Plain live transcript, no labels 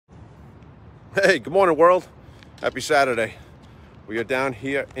Hey, good morning, world. Happy Saturday. We are down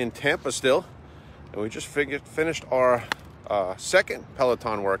here in Tampa still, and we just finished our second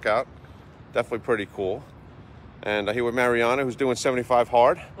Peloton workout. Definitely pretty cool. And here with Mariana, who's doing 75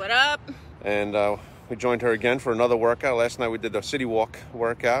 hard. What up? And we joined her again for another workout. Last night we did the City Walk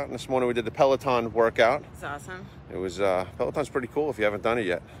workout, and this morning we did the Peloton workout. It's awesome. It was Peloton's pretty cool if you haven't done it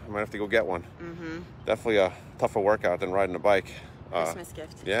yet. I might have to go get one. Definitely a tougher workout than riding a bike. Christmas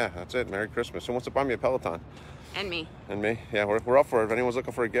gift. Yeah, that's it. Merry Christmas. Who wants to buy me a Peloton? And me. And me. Yeah, we're up for it. If anyone's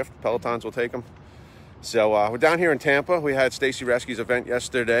looking for a gift, Pelotons will take them. So we're down here in Tampa. We had Stacy Reski's event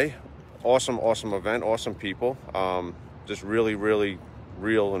yesterday. Awesome event. Awesome people. Just really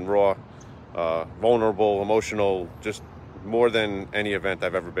real and raw. Vulnerable, emotional. Just more than any event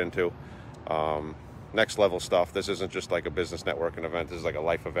I've ever been to. Next level stuff. This isn't just like a business networking event. This is like a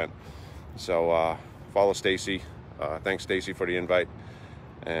life event. So follow Stacy. Thanks, Stacy, for the invite.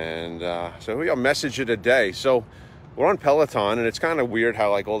 And so we got a message of the day. So we're on Peloton, and it's kind of weird how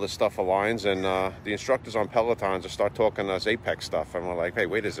like all this stuff aligns. And the instructors on Peloton just start talking to us Apex stuff. And we're like, hey,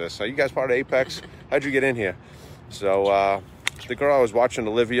 wait, is this? Are you guys part of Apex? How'd you get in here? So the girl I was watching,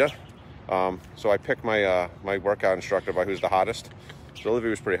 Olivia. So I picked my my workout instructor by who's the hottest. So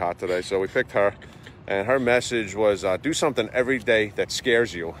Olivia was pretty hot today. So we picked her. And her message was do something every day that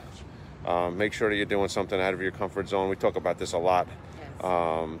scares you. Make sure that you're doing something out of your comfort zone. We talk about this a lot. Yes.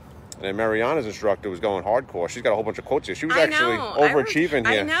 And then Mariana's instructor was going hardcore. She's got a whole bunch of quotes here. She was actually overachieving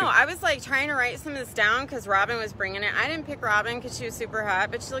here. I know. I was like trying to write some of this down because Robin was bringing it. I didn't pick Robin because she was super hot,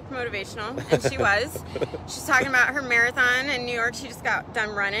 but she looked motivational, and she was. She's talking about her marathon in New York. She just got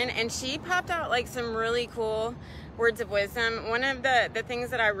done running, and she popped out like some really cool words of wisdom. One of the things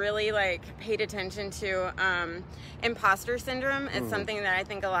that I really like paid attention to, imposter syndrome is something that I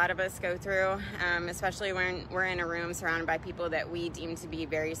think a lot of us go through, especially when we're in a room surrounded by people that we deem to be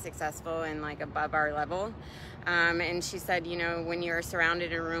very successful and like above our level. And she said, you know, when you're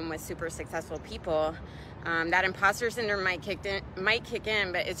surrounded in a room with super successful people, that imposter syndrome might kick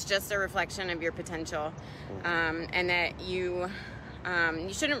in, but it's just a reflection of your potential, and that you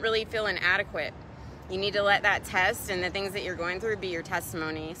shouldn't really feel inadequate. You need to let that test and the things that you're going through be your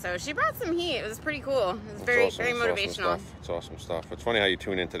testimony. So she brought some heat. It was pretty cool. It was very motivational. It's awesome stuff. It's funny how you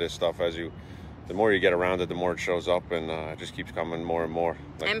tune into this stuff the more you get around it, the more it shows up, and it just keeps coming more and more.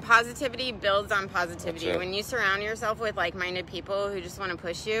 And positivity builds on positivity. When you surround yourself with like-minded people who just want to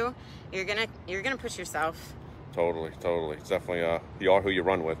push you, you're gonna push yourself. Totally. It's definitely you are who you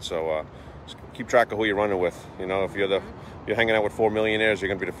run with. So just keep track of who you're running with. You know, if you're hanging out with 4 millionaires, you're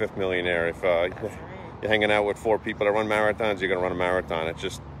gonna be the 5th millionaire. If you're hanging out with 4 people that run marathons, you're gonna run a marathon.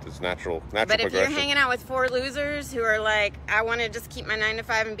 It's natural But if progression. you're hanging out with 4 losers who are like, I want to just keep my 9 to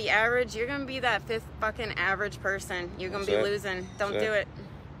 5 and be average, you're gonna be that 5th fucking average person. You're gonna be losing. Don't do it.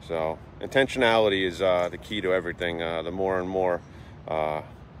 So intentionality is the key to everything. The more and more I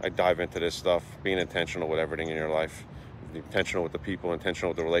dive into this stuff, being intentional with everything in your life. Intentional with the people, intentional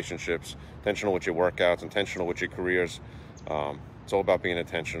with the relationships, intentional with your workouts, intentional with your careers. It's all about being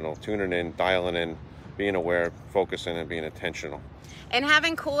intentional, tuning in, dialing in, being aware, focusing, and being intentional. And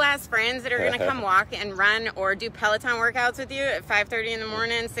having cool-ass friends that are going to come walk and run or do Peloton workouts with you at 5:30 in the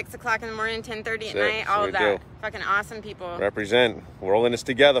morning, 6 o'clock in the morning, 10:30 at night, all of that. Fucking awesome people. Represent. We're all in this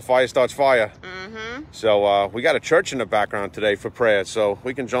together. Fire starts fire. So we got a church in the background today for prayer, so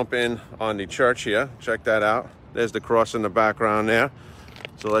we can jump in on the church here. Check that out. There's the cross in the background there.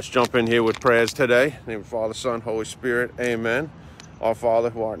 So let's jump in here with prayers today. In the name of Father, Son, Holy Spirit. Amen. Our Father,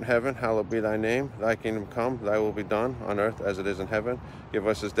 who art in heaven, hallowed be thy name. Thy kingdom come, thy will be done on earth as it is in heaven. Give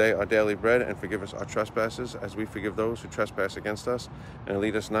us this day our daily bread, and forgive us our trespasses as we forgive those who trespass against us. And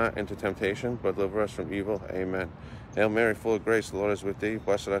lead us not into temptation, but deliver us from evil. Amen. Hail Mary, full of grace, the Lord is with thee.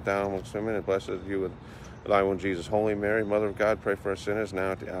 Blessed art thou amongst women, and blessed is you with thy womb, Jesus. Holy Mary, Mother of God, pray for us sinners,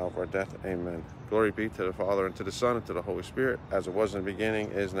 now at the hour of our death. Amen. Glory be to the Father, and to the Son, and to the Holy Spirit, as it was in the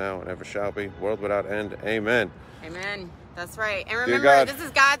beginning, is now, and ever shall be, world without end. Amen. Amen. That's right. And remember, this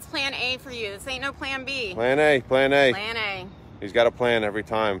is God's plan A for you. This ain't no plan B. Plan A. Plan A. Plan A. He's got a plan every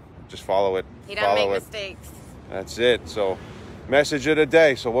time. Just follow it. He doesn't make mistakes. That's it. So, message of the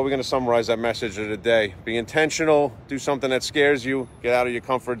day. So what are we going to summarize that message of the day? Be intentional. Do something that scares you. Get out of your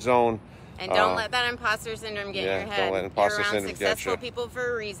comfort zone. And don't let that imposter syndrome get in your head. Don't let imposter syndrome get you. You're around successful people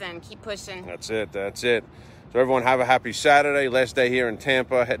for a reason. Keep pushing. That's it. So everyone have a happy Saturday. Last day here in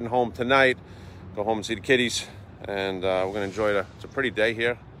Tampa. Heading home tonight. Go home and see the kiddies. And we're going to enjoy it's a pretty day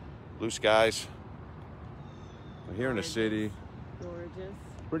here. Blue skies. We're here in the city. Gorgeous.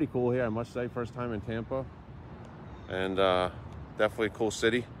 Pretty cool here, I must say. First time in Tampa. And definitely a cool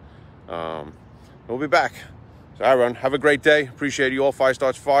city. We'll be back. All right, Ron. Have a great day. Appreciate you all. Fire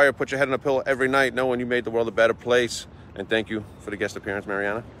starts fire. Put your head on a pillow every night, knowing you made the world a better place. And thank you for the guest appearance,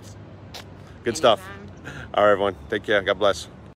 Mariana. Good stuff. All right, everyone. Take care. God bless.